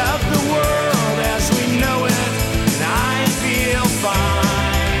end of the world as we know it, and I feel fine.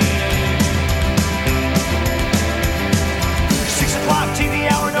 6 o'clock TV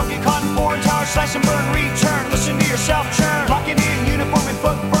hour, don't get caught in foreign tower, slice and burn, return, listen to yourself churn, lock it in, uniform and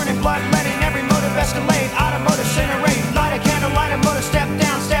book, burning blood, letting every motive escalate, automotive incinerate, light a candle, light a motor, step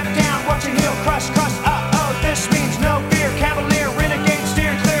down, watching heel crush, this means no fear, cavalier, renegade,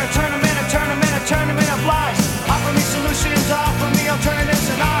 steer clear, tournament of lies, offer me solutions, offer me alternatives,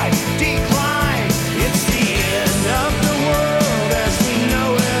 and I decline. It's the end of the world as we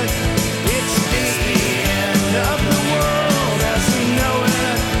know it, it's the end of the world as we know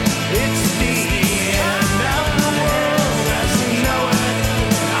it, it's the end of the world as we know it,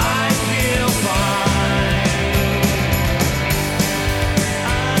 and I feel fine.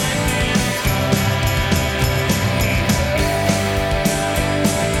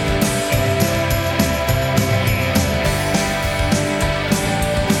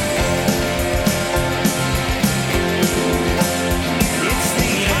 It's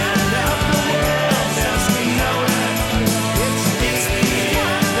the end of the world as we know it. It's the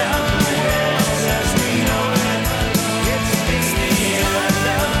end of the world as we know it. It's the end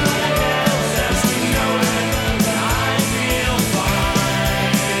of the world as we know it. I feel fine.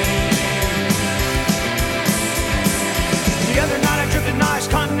 The other night I drifted nice,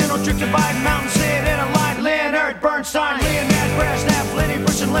 continental drifted by mountain, sit in a line, Leonard Bernstein, Leonard Brezhnev, Lenny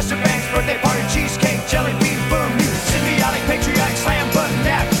Bruce and Lester Banks, birthday party, cheesecake, jelly bean, boom, symbiotic, patriotic, slam button,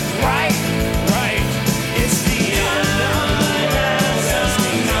 nap, right, it's the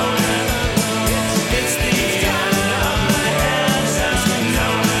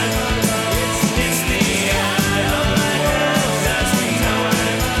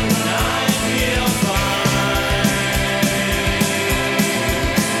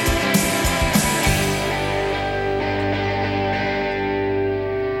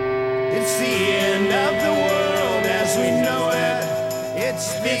It's the end of the world as we know it.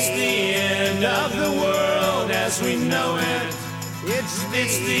 It's the end of the world as we know it. It's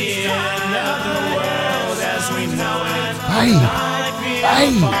the end of the world as we know it. Hey!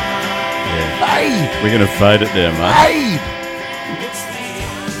 Hey! We're going to fade it down, mate. Hey!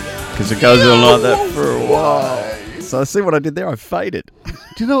 Because it goes on like that for a while. So I see what I did there? I faded. Do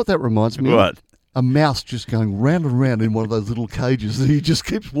you know what that reminds me of? What? A mouse just going round and round in one of those little cages, and he just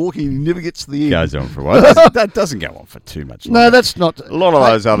keeps walking and he never gets to the end. Goes on for a while. That doesn't go on for too much longer. No, that's not. A lot of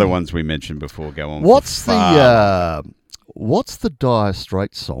those other ones we mentioned before go on What's for far. What's the Dire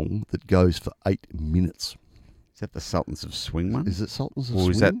Straits song that goes for 8 minutes? Is that the Sultans of Swing one? Is it Sultans of Or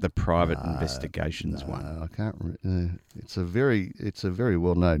Swing? is that the Private Investigations one? I can't. It's a very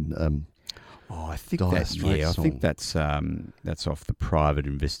well known. I think Dire Straits I song. think that's off the Private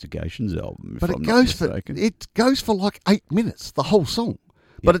Investigations album. But if I'm it not goes for mistaken. like 8 minutes, the whole song.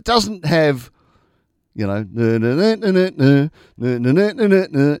 But it doesn't have, you know, It's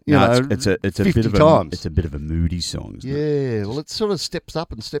a 50 bit of times. it's a bit of a moody song. Isn't it? Yeah, well, it sort of steps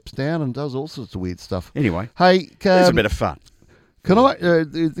up and steps down and does all sorts of weird stuff. Anyway, Hey, it's a bit of fun. can I?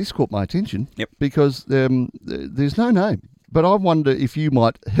 This caught my attention. Yep. Because there's no name, but I wonder if you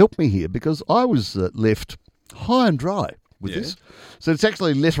might help me here because I was left high and dry with this. So it's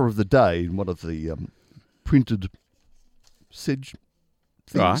actually letter of the day in one of the printed Sedge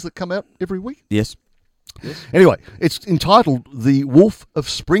things Right. that come out every week. Yes. Anyway, it's entitled "The Wolf of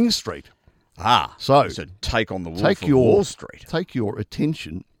Spring Street." So it's a take on the Wolf take of your Wall Street. Take your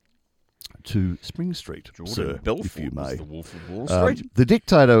attention to Spring Street, Jordan sir, Belfort if you was may. the Wolf of Wall Street. The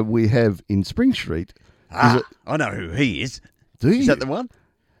dictator we have in Spring Street. I know who he is. Do you? Is that the one?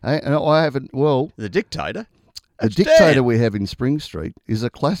 And I haven't. Well, The dictator? the That's dictator Dan. we have in Spring Street is a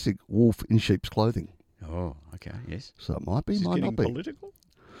classic wolf in sheep's clothing. Oh, okay, yes. So it might be, Is this might getting not be. political?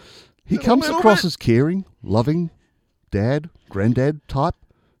 He A comes little across bit. as caring, loving, dad, granddad type,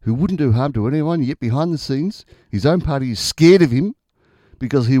 who wouldn't do harm to anyone, yet behind the scenes, his own party is scared of him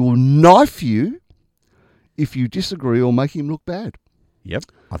because he will knife you if you disagree or make him look bad. Yep.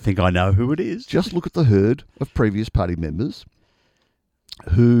 I think I know who it is. Just look at the herd of previous party members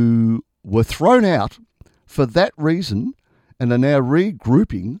who were thrown out for that reason and are now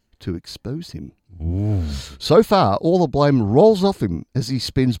regrouping to expose him. So far, all the blame rolls off him as he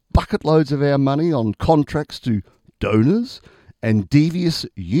spends bucket loads of our money on contracts to donors and devious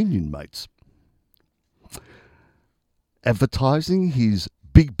union mates. Advertising his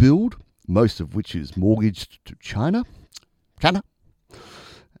big build, most of which is mortgaged to China,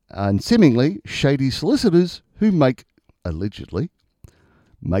 and seemingly shady solicitors who allegedly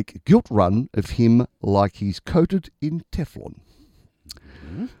make guilt run of him like he's coated in Teflon.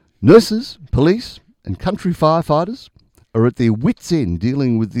 Nurses, police, and country firefighters are at their wits' end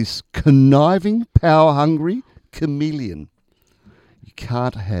dealing with this conniving, power-hungry chameleon. You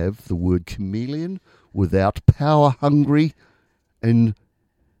can't have the word chameleon without power-hungry and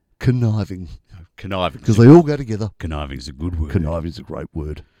conniving, Conniving. because they all go together. Conniving's a good word. Conniving's a great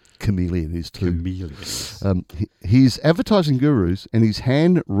word. Chameleon is too. Chameleon. His advertising gurus and his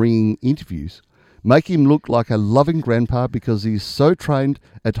hand-wringing interviews make him look like a loving grandpa because he's so trained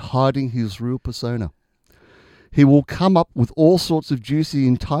at hiding his real persona. He will come up with all sorts of juicy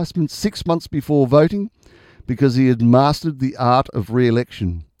enticements 6 months before voting because he had mastered the art of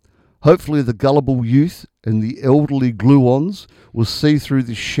re-election. Hopefully the gullible youth and the elderly glue-ons will see through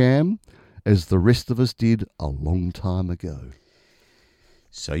this sham as the rest of us did a long time ago.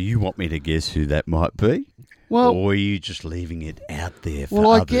 So you want me to guess who that might be? Well, or are you just leaving it out there for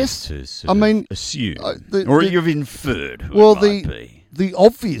Well, I others guess- to sort I of mean, assume? the- or the- you've inferred who well, it might be? the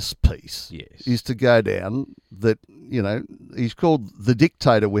obvious piece Yes. is to go down that, you know, he's called the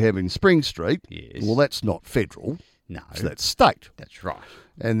dictator we have in Spring Street. Yes. Well, that's not federal, No, so that's state. that's right.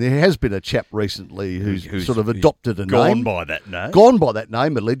 And there has been a chap recently who's sort of who's adopted a gone name. by that name. Gone by that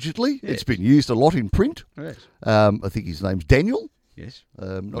name, allegedly. Yes. It's been used a lot in print. Yes. I think his name's Daniel. Yes.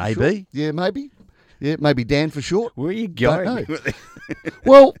 Not Maybe. sure. Yeah, maybe. Yeah, maybe Dan for short. Where are you Don't going? know.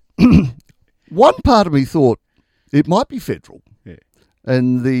 Well, one part of me thought it might be federal. Yeah.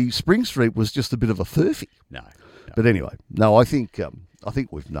 And the Spring Street was just a bit of a furphy. No. But anyway, no, I think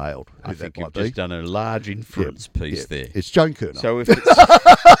we've nailed who I that think might you've be. just done a large inference piece there. It's Joan Kerner. So if it's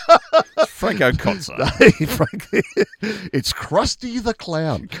Franco Cozzo. Hey, frankly, it's Krusty the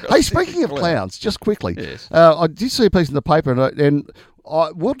Clown. Hey, speaking of clowns, just quickly, Yes. I did see a piece in the paper, and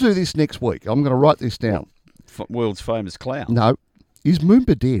we'll do this next week. I'm going to write this down. World's famous clown. No, is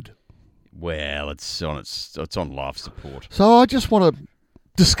Moomba dead? Well, it's on life support. So I just want to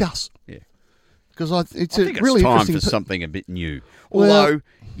discuss. Yeah. because it's I a think it's really time interesting. for something a bit new. Well- Although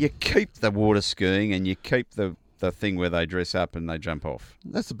you keep the water skiing and you keep the thing where they dress up and they jump off.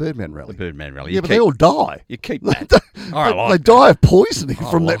 That's the Birdman The rally. Birdman rally. Yeah, You but keep, they all die. you keep that. I like They that. die of poisoning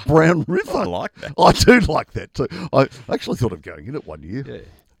from like- that brown river. I like that. I do like that too. I actually thought of going in it one year. Yeah.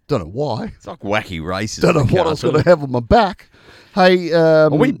 Don't know why. It's like wacky races. Don't know in what I was going Carlton. to have on my back. Hey,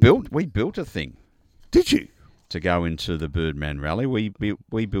 Well, we built a thing did you? to go into the Birdman rally. We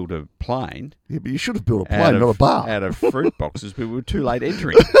built a plane Yeah, but you should have built a out plane, of, not a bar. out of fruit boxes, but we were too late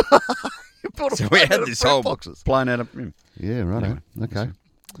entering. You built a So we plane out had of this fruit whole boxes. plane out of. Yeah, right. Anyway, Okay.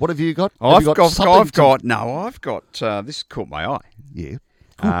 What have you got? I've Have you something to- This caught my eye. Yeah.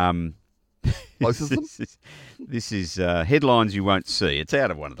 Both of them? This is headlines you won't see. It's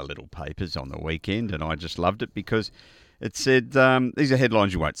out of one of the little papers on the weekend, and I just loved it because it said these are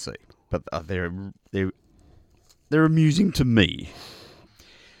headlines you won't see, but they're amusing to me.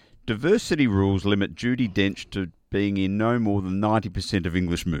 Diversity rules limit Judi Dench to being in no more than 90% of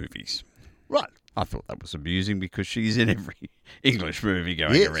English movies. Right. I thought that was amusing because she's in every English movie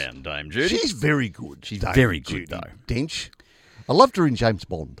going Yes. around, Dame Judi. She's very good. She's Dame very good, Judi though. Dench. I loved her in James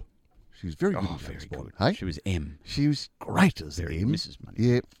Bond. She was very good in very James Bond. good. Hey? She was M. She was great as Very M. Mrs. Money.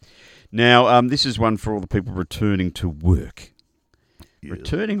 Yeah. Now, this is one for all the people returning to work. Yeah.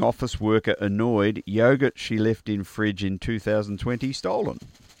 Returning office worker annoyed yogurt she left in fridge in 2020 stolen.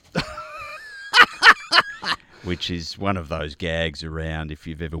 Which is one of those gags around if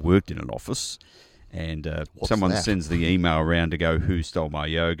you've ever worked in an office and someone that? sends the email around to go, who stole my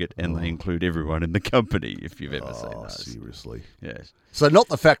yogurt? And they include everyone in the company if you've ever seen Oh, those. seriously. Yes. So not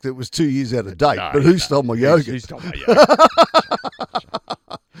the fact that it was 2 years out of date, No, but who no. stole my Who yogurt? stole my yogurt?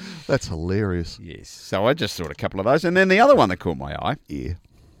 That's hilarious. Yes. So I just thought a couple of those. And then the other one that caught my eye, Yeah.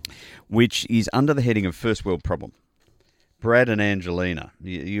 which is under the heading of First World Problem. Brad and Angelina.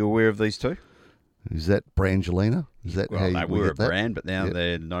 You aware of these two? Is that Brangelina? Is that how Well, you they we were get a that? brand, but now Yep.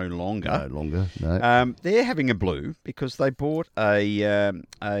 they're no longer. No longer. No. They're having a blue because they bought a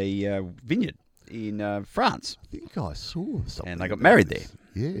vineyard in France, I think I saw something. and they got about married this.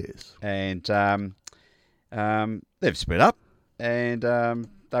 there. Yes. And they've split up, and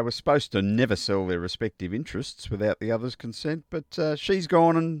they were supposed to never sell their respective interests without the other's consent, but she's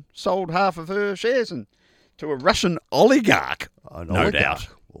gone and sold half of her shares to a Russian oligarch, An no oligarch. doubt.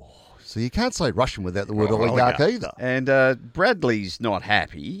 Oh, so you can't say Russian without the word Oh, oligarch either. And Bradley's not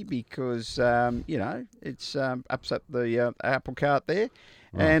happy because, it's upset the apple cart there.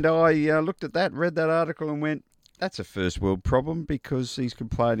 Right. And I looked at that, read that article and went, that's a first world problem because he's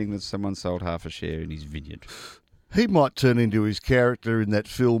complaining that someone sold half a share in his vineyard. He might turn into his character in that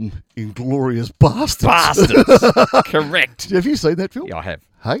film, Inglourious Bastards. Bastards! Correct. Have you seen that film? Yeah, I have.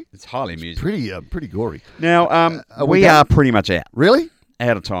 Hey? It's highly amusing. Pretty gory. Now, are we we done? are pretty much out. Really?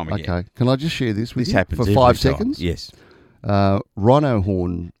 Out of time again. Okay. Can I just share this with This you happens for every 5 time. seconds? Yes. Rhino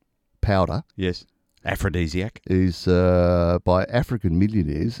horn powder Yes. Aphrodisiac. is by African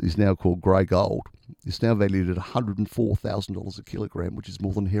millionaires is now called grey gold. It's now valued at $104,000 a kilogram, which is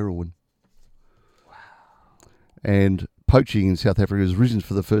more than heroin. Wow. And poaching in South Africa has risen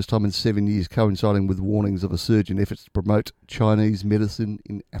for the first time in 7 years, coinciding with warnings of a surge in efforts to promote Chinese medicine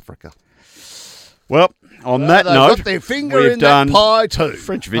in Africa. Well, on that They've note, got their finger we've in done that pie too.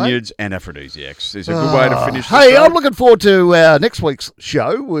 French Hey? vineyards and aphrodisiacs. There's a good way to finish the Hey, show. I'm looking forward to next week's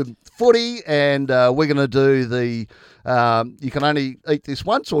show with footy, and we're going to do the you can only eat this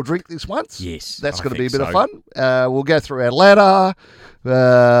once or drink this once. Yes, That's I going to be a think bit so. of fun. We'll go through our ladder.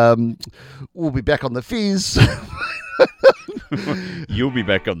 We'll be back on the fizz. You'll be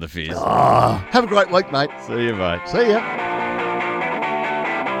back on the fizz. Have a great week, mate. See you, mate. See ya.